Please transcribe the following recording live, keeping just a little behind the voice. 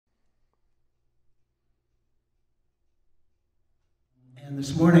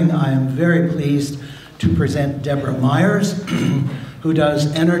This morning I am very pleased to present Deborah Myers, who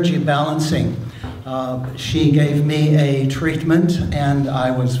does energy balancing. She gave me a treatment and I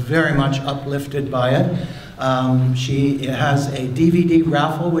was very much uplifted by it. She has a DVD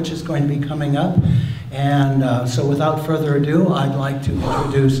raffle which is going to be coming up, and so without further ado, I'd like to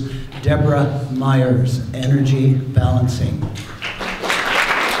introduce Deborah Myers, Energy Balancing.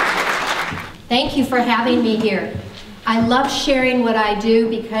 Thank you for having me here. I love sharing what I do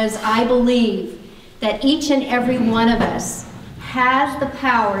because I believe that each and every one of us has the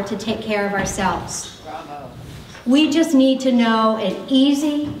power to take care of ourselves. Bravo. We just need to know an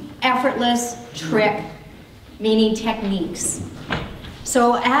easy, effortless trick, meaning techniques.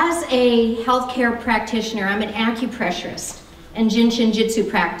 So as a healthcare practitioner, I'm an acupressurist and Jinshin Jitsu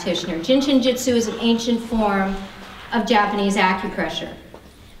practitioner. Jinshin Jitsu is an ancient form of Japanese acupressure.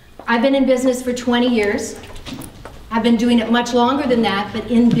 I've been in business for 20 years. I've been doing it much longer than that, but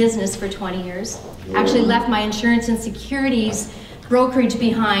in business for 20 years. Actually left my insurance and securities brokerage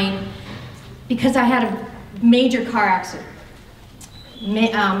behind because I had a major car accident.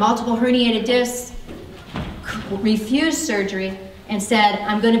 Multiple herniated discs, refused surgery, and said,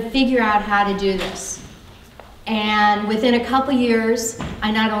 I'm going to figure out how to do this. And within a couple years, I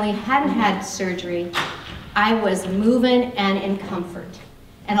not only hadn't had surgery, I was moving and in comfort.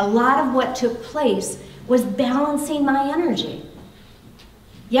 And a lot of what took place was balancing my energy.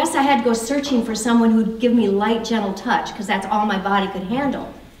 Yes, I had to go searching for someone who'd give me light, gentle touch, because that's all my body could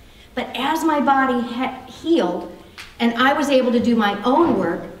handle. But as my body healed, and I was able to do my own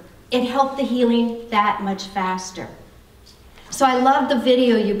work, it helped the healing that much faster. So I love the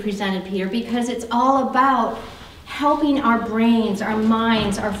video you presented, Peter, because it's all about helping our brains, our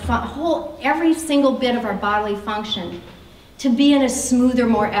minds, our every single bit of our bodily function to be in a smoother,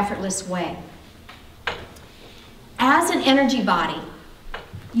 more effortless way. As an energy body,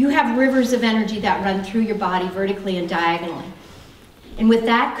 you have rivers of energy that run through your body vertically and diagonally. And with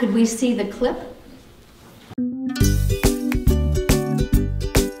that, could we see the clip?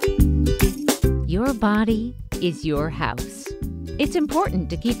 Your body is your house. It's important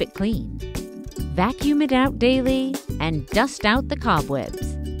to keep it clean. Vacuum it out daily and dust out the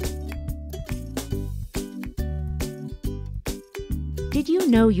cobwebs. Did you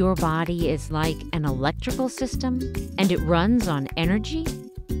know your body is like an electrical system and it runs on energy?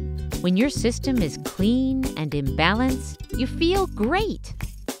 When your system is clean and in balance, you feel great.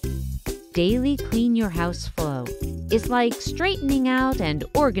 Daily Clean Your House Flow is like straightening out and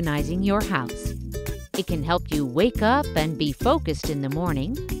organizing your house. It can help you wake up and be focused in the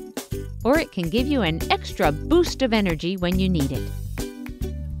morning, or it can give you an extra boost of energy when you need it.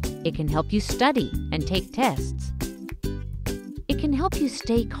 It can help you study and take tests. It can help you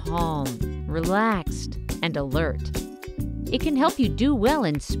stay calm, relaxed, and alert. It can help you do well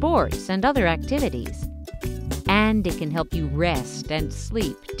in sports and other activities. And it can help you rest and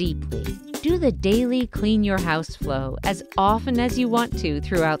sleep deeply. Do the daily Clean Your House Flow as often as you want to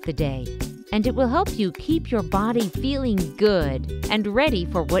throughout the day. And it will help you keep your body feeling good and ready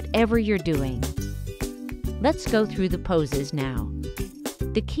for whatever you're doing. Let's go through the poses now.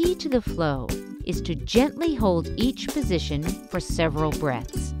 The key to the flow is to gently hold each position for several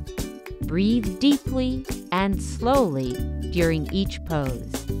breaths. Breathe deeply and slowly during each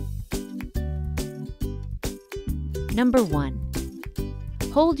pose. Number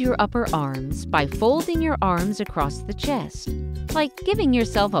 1. Hold your upper arms by folding your arms across the chest, like giving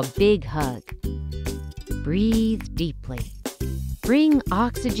yourself a big hug. Breathe deeply. Bring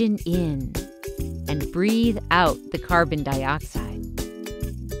oxygen in and breathe out the carbon dioxide.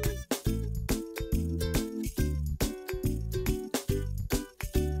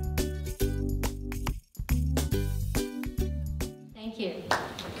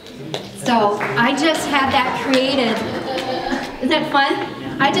 So I just had that created. Isn't that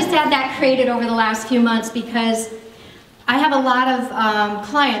fun? I just had that created over the last few months because I have a lot of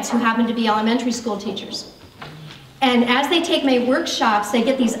clients who happen to be elementary school teachers. And as they take my workshops, they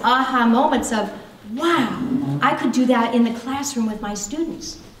get these aha moments of, wow, I could do that in the classroom with my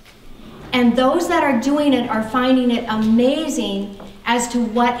students. And those that are doing it are finding it amazing as to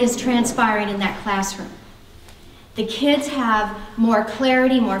what is transpiring in that classroom. The kids have more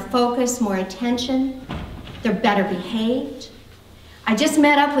clarity, more focus, more attention. They're better behaved. I just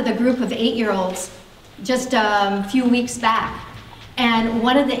met up with a group of 8-year-olds just a few weeks back. And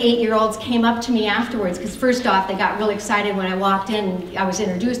one of the 8-year-olds came up to me afterwards, because first off, they got really excited when I walked in and I was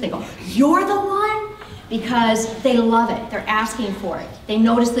introduced. They go, "You're the one?" Because they love it. They're asking for it. They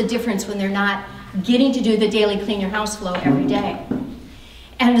notice the difference when they're not getting to do the daily Clean Your House Flow every day.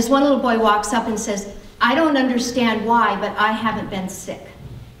 And this one little boy walks up and says, "I don't understand why, but I haven't been sick."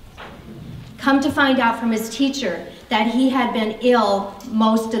 come to find out from his teacher that he had been ill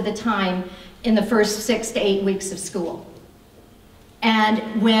most of the time in the first 6 to 8 weeks of school.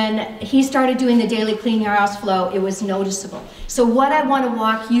 And when he started doing the daily clean your house flow, it was noticeable. So what I want to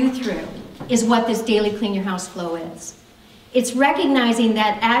walk you through is what this daily clean your house flow is. It's recognizing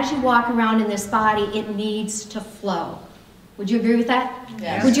that as you walk around in this body, it needs to flow. Would you agree with that?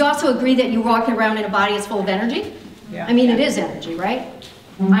 Yes. Would you also agree that you're walking around in a body that's full of energy? Yeah. I mean, it is energy, right?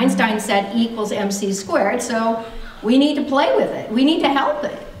 Einstein said E equals mc squared, so we need to play with it. We need to help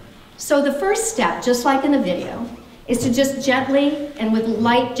it. So the first step, just like in the video, is to just gently and with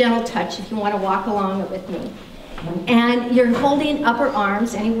light, gentle touch, if you want to walk along with me. And you're holding upper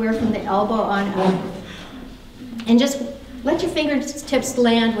arms anywhere from the elbow on up. And just let your fingertips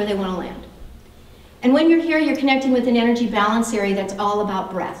land where they want to land. And when you're here, you're connecting with an energy balance area that's all about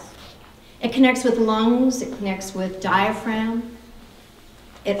breath. It connects with lungs, it connects with diaphragm.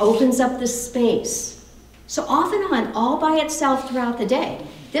 It opens up the space. So off and on, all by itself throughout the day,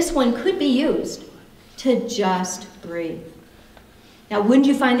 this one could be used to just breathe. Now, wouldn't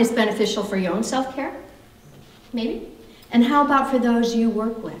you find this beneficial for your own self-care? Maybe. And how about for those you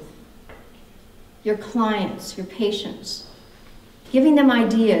work with? Your clients, your patients. Giving them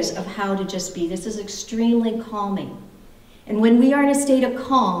ideas of how to just be. This is extremely calming. And when we are in a state of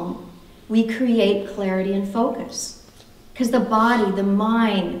calm, we create clarity and focus. Because the body, the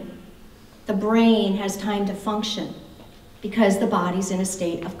mind, the brain has time to function because the body's in a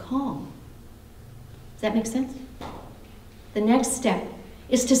state of calm. Does that make sense? The next step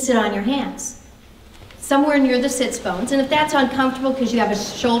is to sit on your hands, somewhere near the sits bones. And if that's uncomfortable because you have a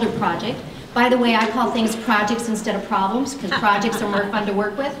shoulder project, by the way, I call things projects instead of problems because projects are more fun to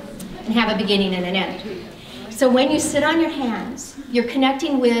work with and have a beginning and an end. So when you sit on your hands, you're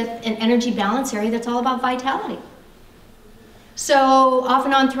connecting with an energy balance area that's all about vitality. So off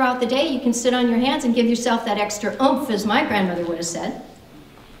and on throughout the day, you can sit on your hands and give yourself that extra oomph, as my grandmother would have said.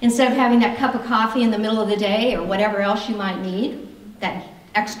 Instead of having that cup of coffee in the middle of the day or whatever else you might need, that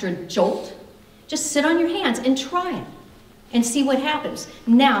extra jolt, just sit on your hands and try it and see what happens.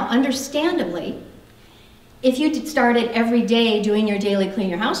 Now, understandably, if you started every day doing your daily clean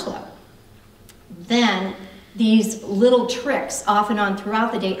your house flow, then these little tricks off and on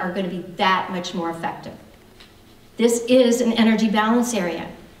throughout the day are going to be that much more effective. This is an energy balance area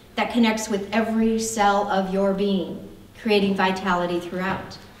that connects with every cell of your being, creating vitality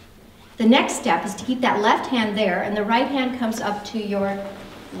throughout. The next step is to keep that left hand there, and the right hand comes up to your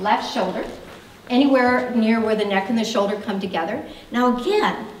left shoulder, anywhere near where the neck and the shoulder come together. Now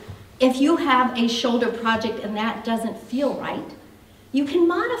again, if you have a shoulder project and that doesn't feel right, you can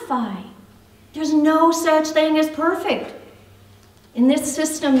modify. There's no such thing as perfect. In this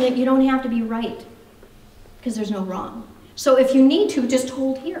system, that you don't have to be right, because there's no wrong. So if you need to, just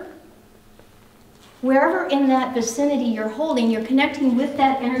hold here. Wherever in that vicinity you're holding, you're connecting with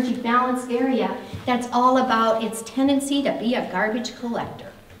that energy balance area that's all about its tendency to be a garbage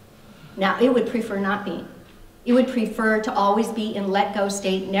collector. Now, it would prefer not being. It would prefer to always be in let-go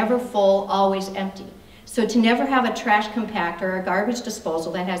state, never full, always empty. So to never have a trash compactor or a garbage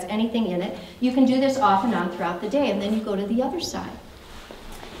disposal that has anything in it, you can do this off and on throughout the day, and then you go to the other side.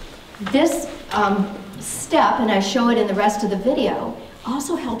 This step, and I show it in the rest of the video,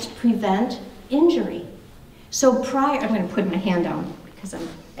 also helps prevent injury. So I'm going to put my hand down because I'm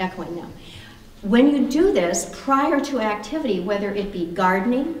echoing now. When you do this prior to activity, whether it be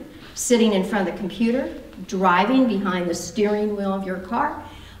gardening, sitting in front of the computer, driving behind the steering wheel of your car,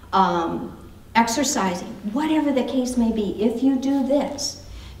 exercising, whatever the case may be, if you do this,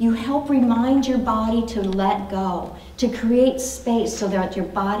 you help remind your body to let go, to create space so that your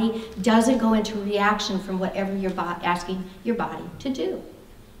body doesn't go into reaction from whatever you're asking your body to do.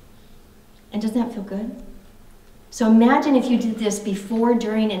 And doesn't that feel good? So imagine if you did this before,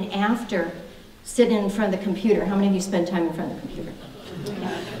 during, and after sitting in front of the computer. How many of you spend time in front of the computer?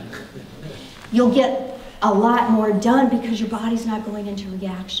 You'll get a lot more done because your body's not going into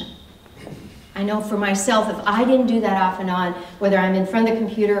reaction. I know for myself, if I didn't do that off and on, whether I'm in front of the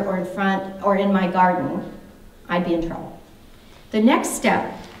computer or in my garden, I'd be in trouble. The next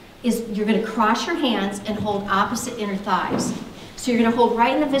step is you're going to cross your hands and hold opposite inner thighs. So you're going to hold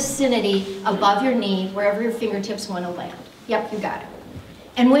right in the vicinity above your knee, wherever your fingertips want to land. Yep, you got it.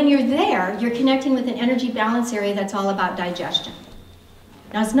 And when you're there, you're connecting with an energy balance area that's all about digestion.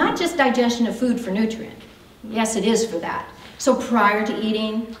 Now, it's not just digestion of food for nutrient. Yes, it is for that. So prior to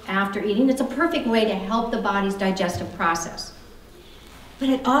eating, after eating, it's a perfect way to help the body's digestive process. But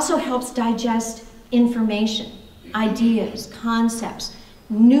it also helps digest information, ideas, concepts,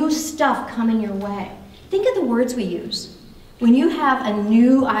 new stuff coming your way. Think of the words we use. When you have a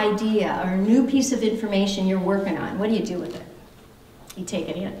new idea or a new piece of information you're working on, what do you do with it? You take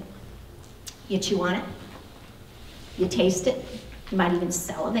it in. You chew on it. You taste it. You might even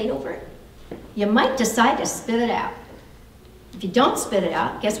salivate over it. You might decide to spit it out. If you don't spit it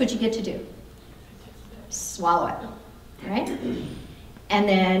out, guess what you get to do? Swallow it, right? And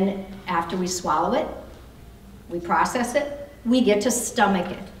then after we swallow it, we process it, we get to stomach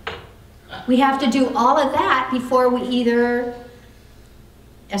it. We have to do all of that before we either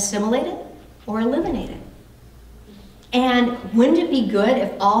assimilate it or eliminate it. And wouldn't it be good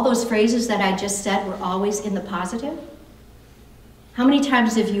if all those phrases that I just said were always in the positive? How many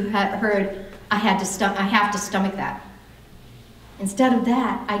times have you heard, I have to stomach that? Instead of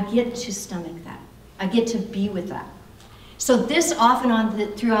that, I get to stomach that. I get to be with that. So this off and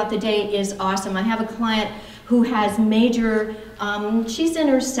on throughout the day is awesome. I have a client who has major, she's in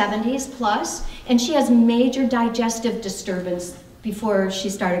her 70s plus, and she has major digestive disturbance before she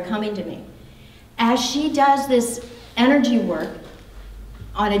started coming to me. As she does this energy work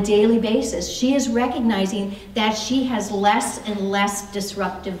on a daily basis, she is recognizing that she has less and less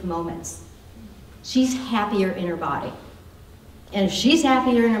disruptive moments. She's happier in her body. And if she's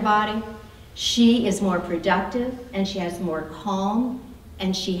happier in her body, she is more productive, and she has more calm,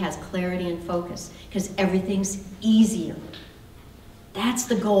 and she has clarity and focus, because everything's easier. That's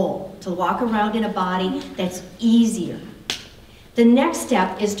the goal, to walk around in a body that's easier. The next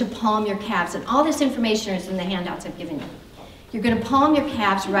step is to palm your calves, and all this information is in the handouts I've given you. You're going to palm your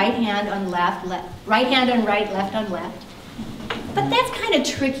calves, right hand on left, right hand on right, left on left. But that's kind of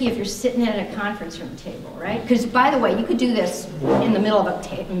tricky if you're sitting at a conference room table, right? Because, by the way, you could do this in the middle of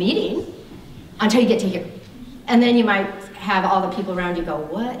a meeting until you get to here. And then you might have all the people around you go,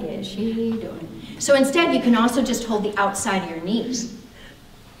 what is she doing? So instead, you can also just hold the outside of your knees.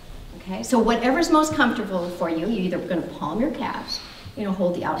 Okay, so whatever's most comfortable for you, you're either going to palm your calves,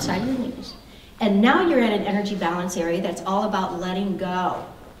 hold the outside of your knees. And now you're at an energy balance area that's all about letting go,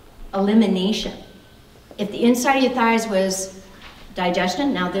 elimination. If the inside of your thighs was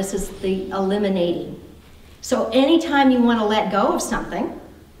digestion, now this is the eliminating. So anytime you want to let go of something,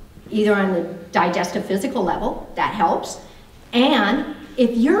 either on the digestive physical level, that helps. And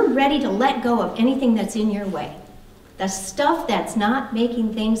if you're ready to let go of anything that's in your way, the stuff that's not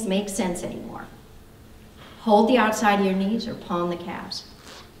making things make sense anymore, hold the outside of your knees or palm the calves.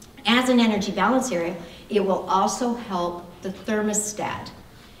 As an energy balance area, it will also help the thermostat.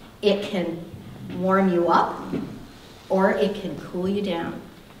 It can warm you up, or it can cool you down.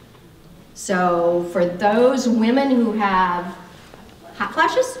 So for those women who have hot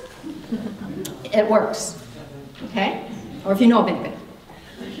flashes, it works, okay? Or if you know of anybody.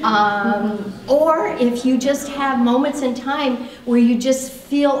 Or if you just have moments in time where you just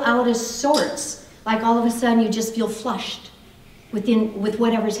feel out of sorts, like all of a sudden you just feel flushed with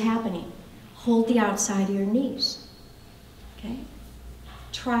whatever's happening, hold the outside of your knees, okay?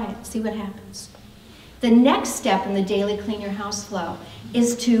 Try it, see what happens. The next step in the daily clean your house flow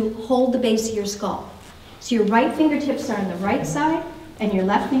is to hold the base of your skull. So your right fingertips are on the right side, and your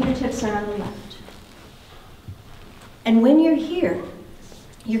left fingertips are on the left. And when you're here,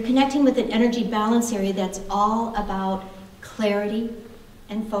 you're connecting with an energy balance area that's all about clarity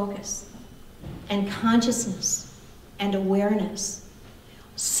and focus and consciousness and awareness.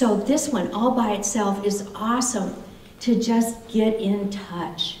 So this one all by itself is awesome to just get in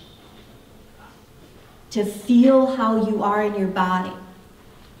touch, to feel how you are in your body.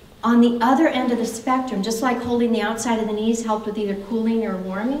 On the other end of the spectrum, just like holding the outside of the knees helped with either cooling or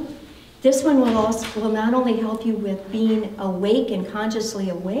warming, this one will not only help you with being awake and consciously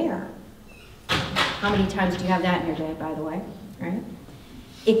aware. How many times do you have that in your day, by the way, right?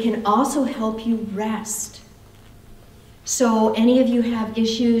 It can also help you rest. So any of you have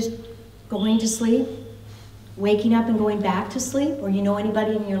issues going to sleep, waking up and going back to sleep, or you know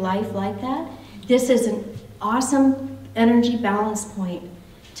anybody in your life like that? This is an awesome energy balance point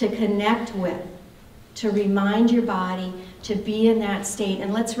to connect with, to remind your body to be in that state.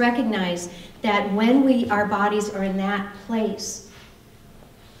 And let's recognize that when our bodies are in that place,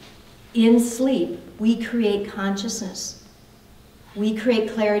 in sleep, we create consciousness. We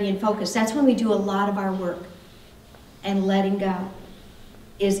create clarity and focus. That's when we do a lot of our work. And letting go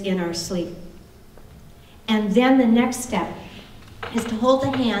is in our sleep. And then the next step is to hold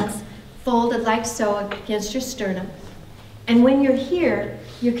the hands folded like so against your sternum. And when you're here,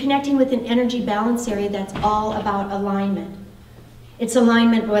 you're connecting with an energy balance area that's all about alignment. It's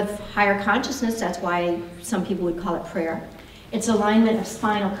alignment with higher consciousness, that's why some people would call it prayer. It's alignment of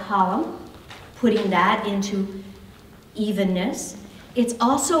spinal column, putting that into evenness. It's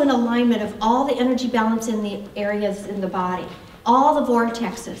also an alignment of all the energy balance in the areas in the body, all the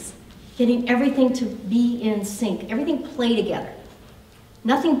vortexes, getting everything to be in sync, everything play together.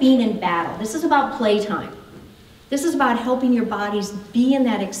 Nothing being in battle. This is about playtime. This is about helping your bodies be in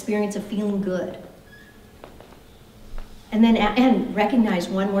that experience of feeling good. And recognize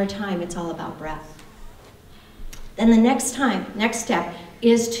one more time, it's all about breath. Then the next step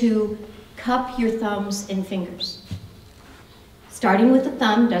is to cup your thumbs and fingers. Starting with the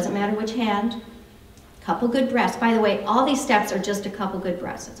thumb, doesn't matter which hand. Couple good breaths. By the way, all these steps are just a couple good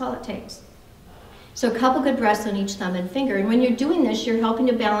breaths. That's all it takes. So a couple good breaths on each thumb and finger. And when you're doing this, you're helping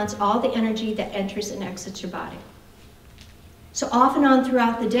to balance all the energy that enters and exits your body. So off and on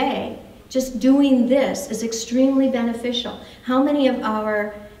throughout the day, just doing this is extremely beneficial. How many of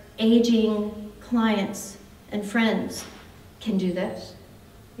our aging clients and friends can do this?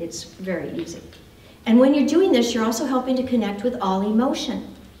 It's very easy. And when you're doing this, you're also helping to connect with all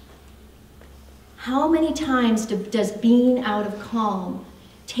emotion. How many times does being out of calm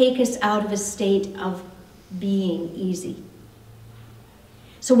take us out of a state of being easy?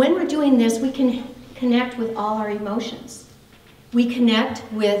 So when we're doing this, we can connect with all our emotions. We connect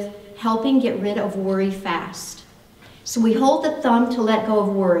with helping get rid of worry fast. So we hold the thumb to let go of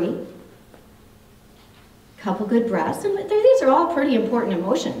worry. Couple good breaths, and these are all pretty important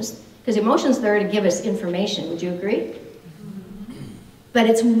emotions, because emotions are there to give us information. Would you agree? But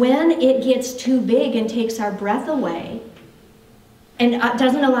it's when it gets too big and takes our breath away and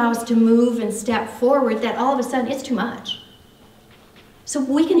doesn't allow us to move and step forward that all of a sudden it's too much. So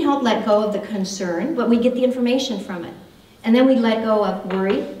we can help let go of the concern, but we get the information from it. And then we let go of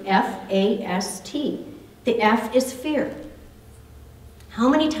worry, F-A-S-T. The F is fear. How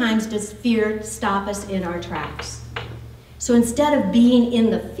many times does fear stop us in our tracks? So instead of being in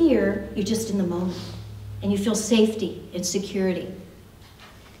the fear, you're just in the moment. And you feel safety and security.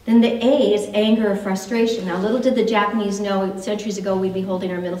 Then the A is anger or frustration. Now, little did the Japanese know centuries ago we'd be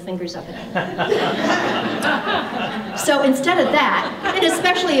holding our middle fingers up at them. So instead of that, and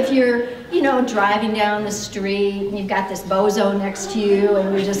especially if you're, driving down the street and you've got this bozo next to you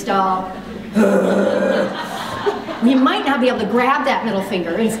and you're just all, you might not be able to grab that middle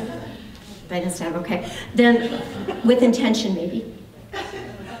finger. But instead of, okay, then with intention maybe.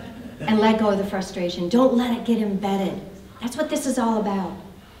 And let go of the frustration. Don't let it get embedded. That's what this is all about.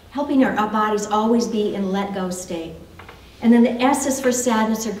 Helping our bodies always be in let go state. And then the S is for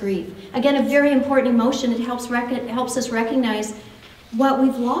sadness or grief. Again, a very important emotion. It helps us recognize what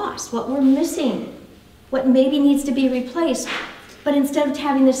we've lost, what we're missing, what maybe needs to be replaced. But instead of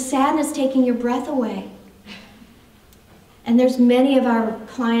having this sadness taking your breath away. And there's many of our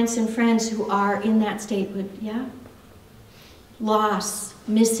clients and friends who are in that state with, loss,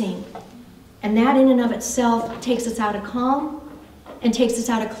 missing. And that in and of itself takes us out of calm and takes us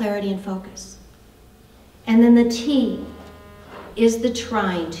out of clarity and focus. And then the T is the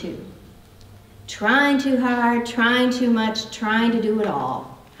trying to. Trying too hard, trying too much, trying to do it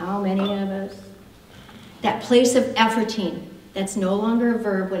all. How many of us? That place of efforting, that's no longer a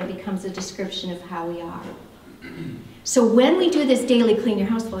verb when it becomes a description of how we are. So when we do this daily clean your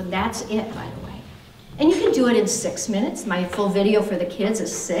house flow, and that's it, by the way. And you can do it in 6 minutes. My full video for the kids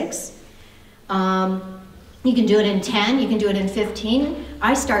is 6. You can do it in 10, you can do it in 15.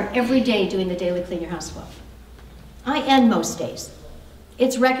 I start every day doing the daily clean your house flow. I end most days.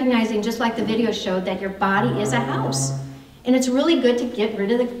 It's recognizing, just like the video showed, that your body is a house. And it's really good to get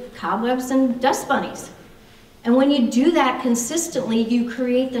rid of the cobwebs and dust bunnies. And when you do that consistently, you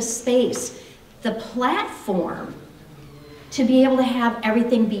create the space, the platform, to be able to have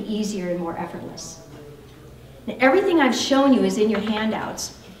everything be easier and more effortless. Now, everything I've shown you is in your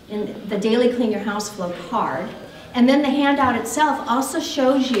handouts, in the Daily Clean Your House Flow card. And then the handout itself also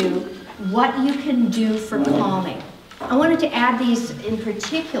shows you what you can do for calming. I wanted to add these in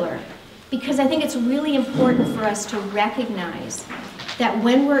particular because I think it's really important for us to recognize that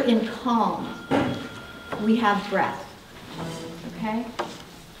when we're in calm, we have breath, okay?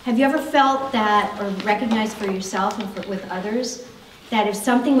 Have you ever felt that, or recognized for yourself and with others, that if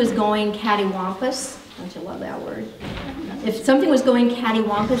something was going cattywampus, don't you love that word? If something was going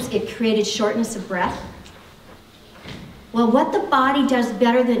cattywampus, it created shortness of breath? Well, what the body does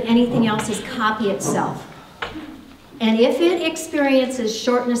better than anything else is copy itself. And if it experiences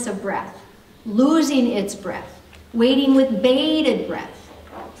shortness of breath, losing its breath, waiting with bated breath,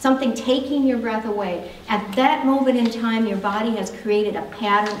 something taking your breath away, at that moment in time, your body has created a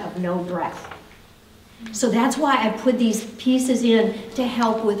pattern of no breath. So that's why I put these pieces in to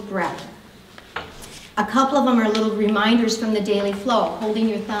help with breath. A couple of them are little reminders from the daily flow. Holding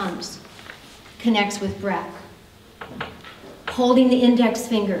your thumbs connects with breath. Holding the index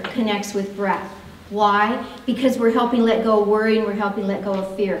finger connects with breath. Why? Because we're helping let go of worry and we're helping let go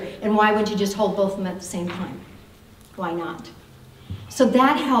of fear. And why would you just hold both of them at the same time? Why not? So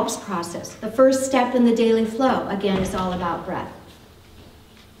that helps process. The first step in the daily flow, again, is all about breath.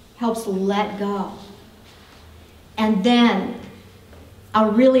 Helps let go. And then, a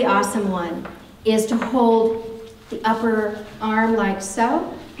really awesome one is to hold the upper arm like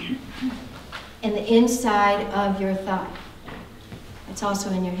so, and the inside of your thigh. It's also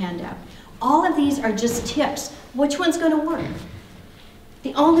in your handout. All of these are just tips. Which one's going to work?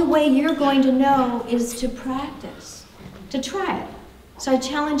 The only way you're going to know is to practice, to try it. So I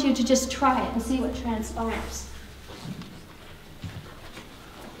challenge you to just try it and see what transpires.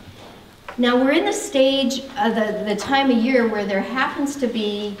 Now we're in the stage of the time of year where there happens to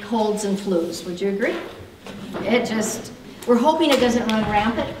be colds and flus. Would you agree? We're hoping it doesn't run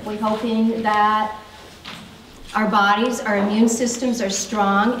rampant. We're hoping that our bodies, our immune systems are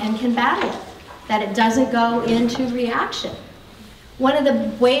strong and can battle it, that it doesn't go into reaction. One of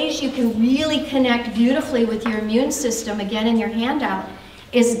the ways you can really connect beautifully with your immune system, again in your handout,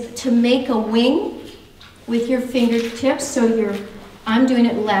 is to make a wing with your fingertips. So I'm doing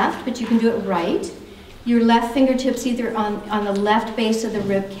it left, but you can do it right. Your left fingertips either on the left base of the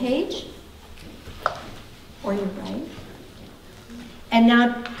rib cage or your right. And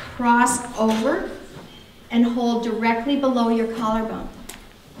now cross over and hold directly below your collarbone.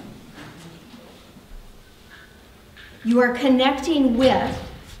 You are connecting with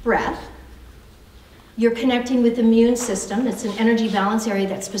breath. You're connecting with the immune system. It's an energy balance area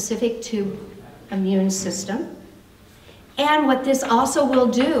that's specific to immune system. And what this also will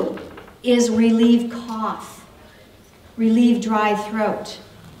do is relieve cough, relieve dry throat.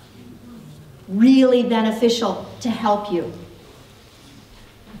 Really beneficial to help you.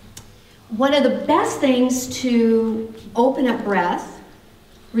 One of the best things to open up breath,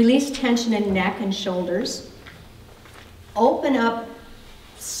 release tension in neck and shoulders, open up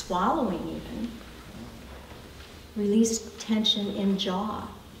swallowing even, release tension in jaw,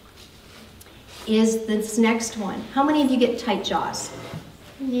 is this next one. How many of you get tight jaws?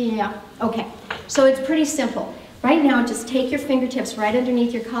 Yeah, okay. So it's pretty simple. Right now, just take your fingertips right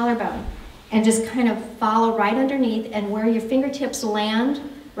underneath your collarbone and just kind of follow right underneath, and where your fingertips land,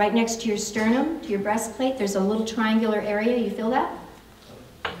 right next to your sternum, to your breastplate, there's a little triangular area. You feel that?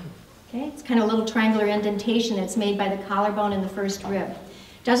 Okay, it's kind of a little triangular indentation that's made by the collarbone and the first rib.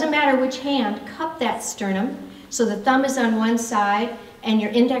 Doesn't matter which hand, cup that sternum so the thumb is on one side and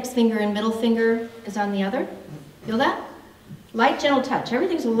your index finger and middle finger is on the other. Feel that? Light, gentle touch.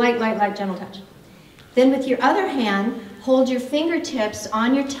 Everything's light, light, light, gentle touch. Then with your other hand, hold your fingertips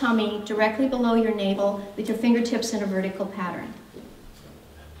on your tummy directly below your navel with your fingertips in a vertical pattern.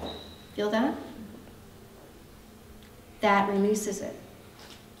 Feel that? That releases it.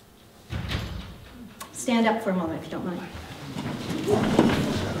 Stand up for a moment if you don't mind.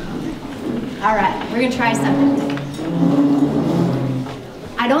 All right, we're going to try something.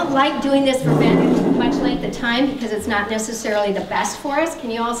 I don't like doing this for much length of time because it's not necessarily the best for us.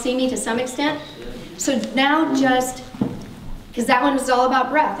 Can you all see me to some extent? So now just, because that one was all about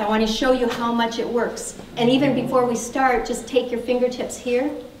breath, I want to show you how much it works. And even before we start, just take your fingertips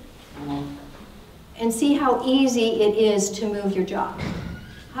here and see how easy it is to move your jaw.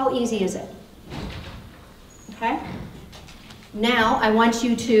 How easy is it? Okay? Now I want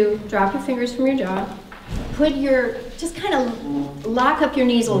you to drop your fingers from your jaw, just kind of lock up your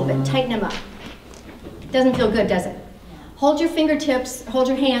knees a little bit, tighten them up. Doesn't feel good, does it? Hold your fingertips, hold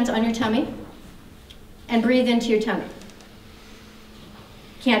your hands on your tummy, and breathe into your tummy.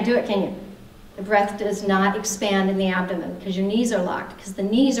 Can't do it, can you? The breath does not expand in the abdomen because your knees are locked, because the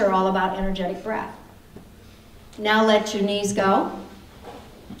knees are all about energetic breath. Now let your knees go.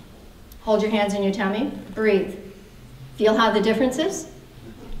 Hold your hands in your tummy, breathe. Feel how the difference is?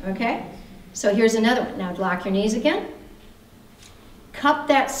 Okay? So here's another one. Now lock your knees again. Cup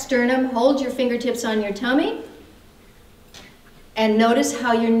that sternum, hold your fingertips on your tummy, and notice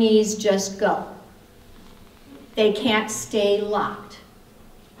how your knees just go. They can't stay locked.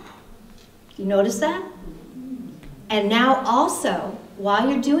 You notice that? And now also, while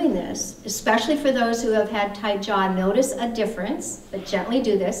you're doing this, especially for those who have had tight jaw, notice a difference, but gently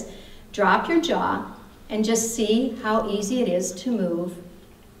do this. Drop your jaw and just see how easy it is to move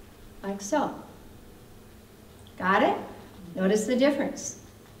like so. Got it? Notice the difference.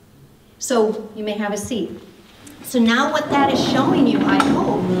 So you may have a seat. So now what that is showing you, I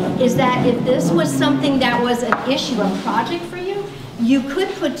hope, is that if this was something that was an issue, a project for you, you could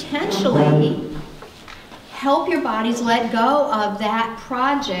potentially help your bodies let go of that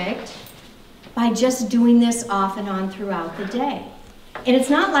project by just doing this off and on throughout the day. And it's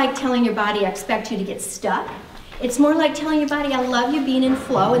not like telling your body, I expect you to get stuck. It's more like telling your body, I love you, being in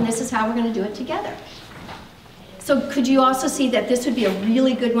flow, and this is how we're going to do it together. So could you also see that this would be a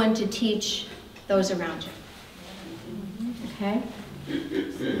really good one to teach those around you? Okay?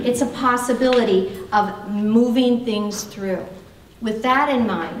 It's a possibility of moving things through. With that in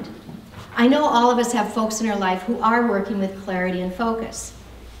mind, I know all of us have folks in our life who are working with clarity and focus.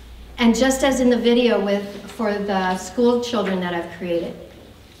 And just as in the video for the school children that I've created,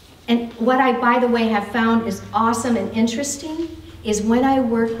 and what I, by the way, have found is awesome and interesting is when I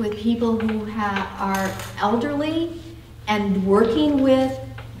work with people who are elderly and working with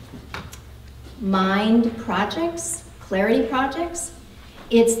mind projects, clarity projects,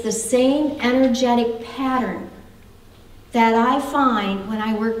 it's the same energetic pattern that I find when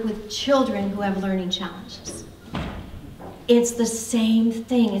I work with children who have learning challenges. It's the same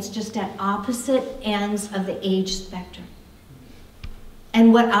thing, it's just at opposite ends of the age spectrum.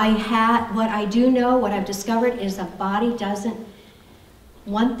 And what I do know, what I've discovered is the body doesn't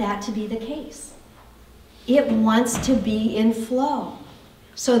want that to be the case. It wants to be in flow.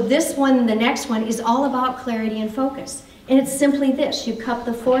 So this one, the next one, is all about clarity and focus. And it's simply this, you cup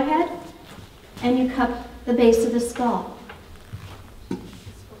the forehead and you cup the base of the skull.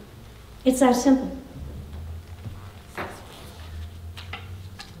 It's that simple.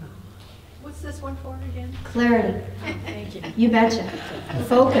 What's this one for again? Clarity. Thank you. You betcha.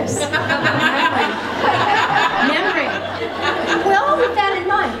 Focus. Memory. Well, with that in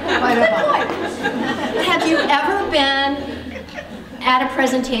mind. Good point. Have you ever been at a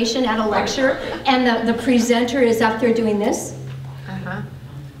presentation, at a lecture, and the presenter is up there doing this?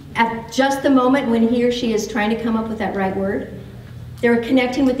 At just the moment when he or she is trying to come up with that right word, they're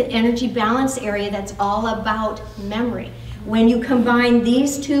connecting with the energy balance area that's all about memory. When you combine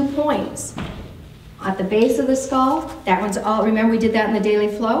these 2 points, at the base of the skull, that one's all, remember we did that in the daily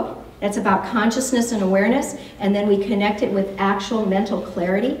flow? That's about consciousness and awareness, and then we connect it with actual mental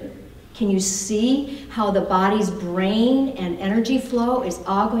clarity. Can you see how the body's brain and energy flow is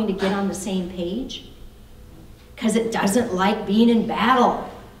all going to get on the same page? Because it doesn't like being in battle.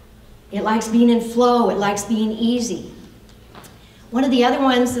 It likes being in flow, it likes being easy. One of the other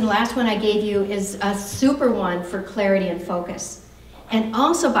ones, and the last one I gave you, is a super one for clarity and focus. And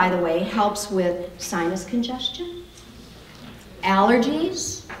also, by the way, helps with sinus congestion,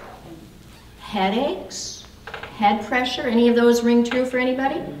 allergies, headaches, head pressure. Any of those ring true for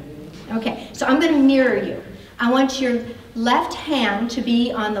anybody? Okay, so I'm going to mirror you. I want your left hand to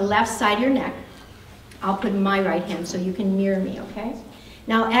be on the left side of your neck. I'll put my right hand so you can mirror me, okay?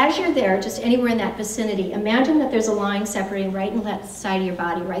 Now, as you're there, just anywhere in that vicinity, imagine that there's a line separating right and left side of your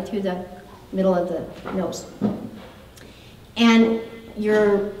body, right through the middle of the nose. And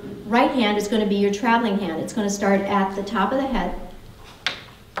your right hand is going to be your traveling hand. It's going to start at the top of the head,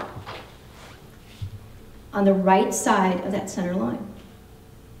 on the right side of that center line.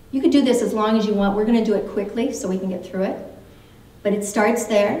 You could do this as long as you want. We're going to do it quickly so we can get through it. But it starts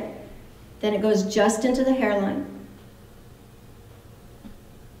there, then it goes just into the hairline.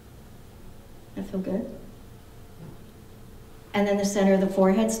 That feel good? And then the center of the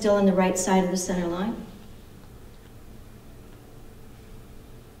forehead, still on the right side of the center line.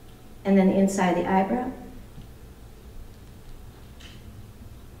 And then the inside of the eyebrow.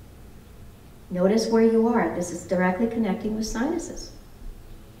 Notice where you are. This is directly connecting with sinuses.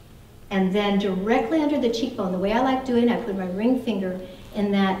 And then directly under the cheekbone, the way I like doing it, I put my ring finger in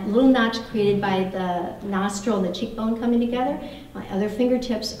that little notch created by the nostril and the cheekbone coming together. My other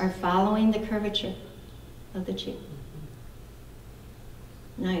fingertips are following the curvature of the cheek.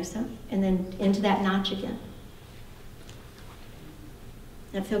 Nice, huh? And then into that notch again.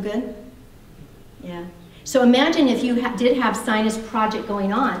 That feel good? Yeah. So imagine if you did have sinus project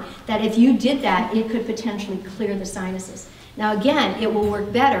going on, that if you did that, it could potentially clear the sinuses. Now again, it will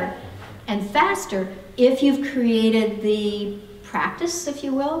work better and faster if you've created the practice, if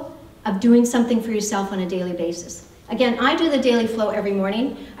you will, of doing something for yourself on a daily basis. Again, I do the daily flow every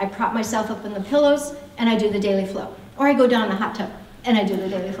morning. I prop myself up in the pillows and I do the daily flow. Or I go down in the hot tub and I do the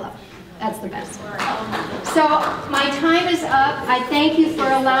daily flow. That's the best. So my time is up. I thank you for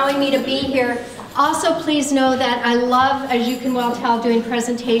allowing me to be here. Also, please know that I love, as you can well tell, doing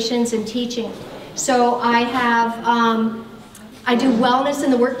presentations and teaching. So I do wellness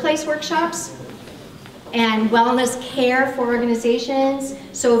in the workplace workshops and wellness care for organizations.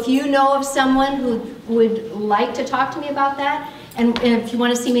 So if you know of someone who would like to talk to me about that, and if you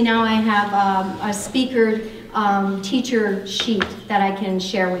want to see me now, I have a speaker teacher sheet that I can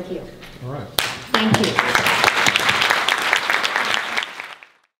share with you. All right. Thank you.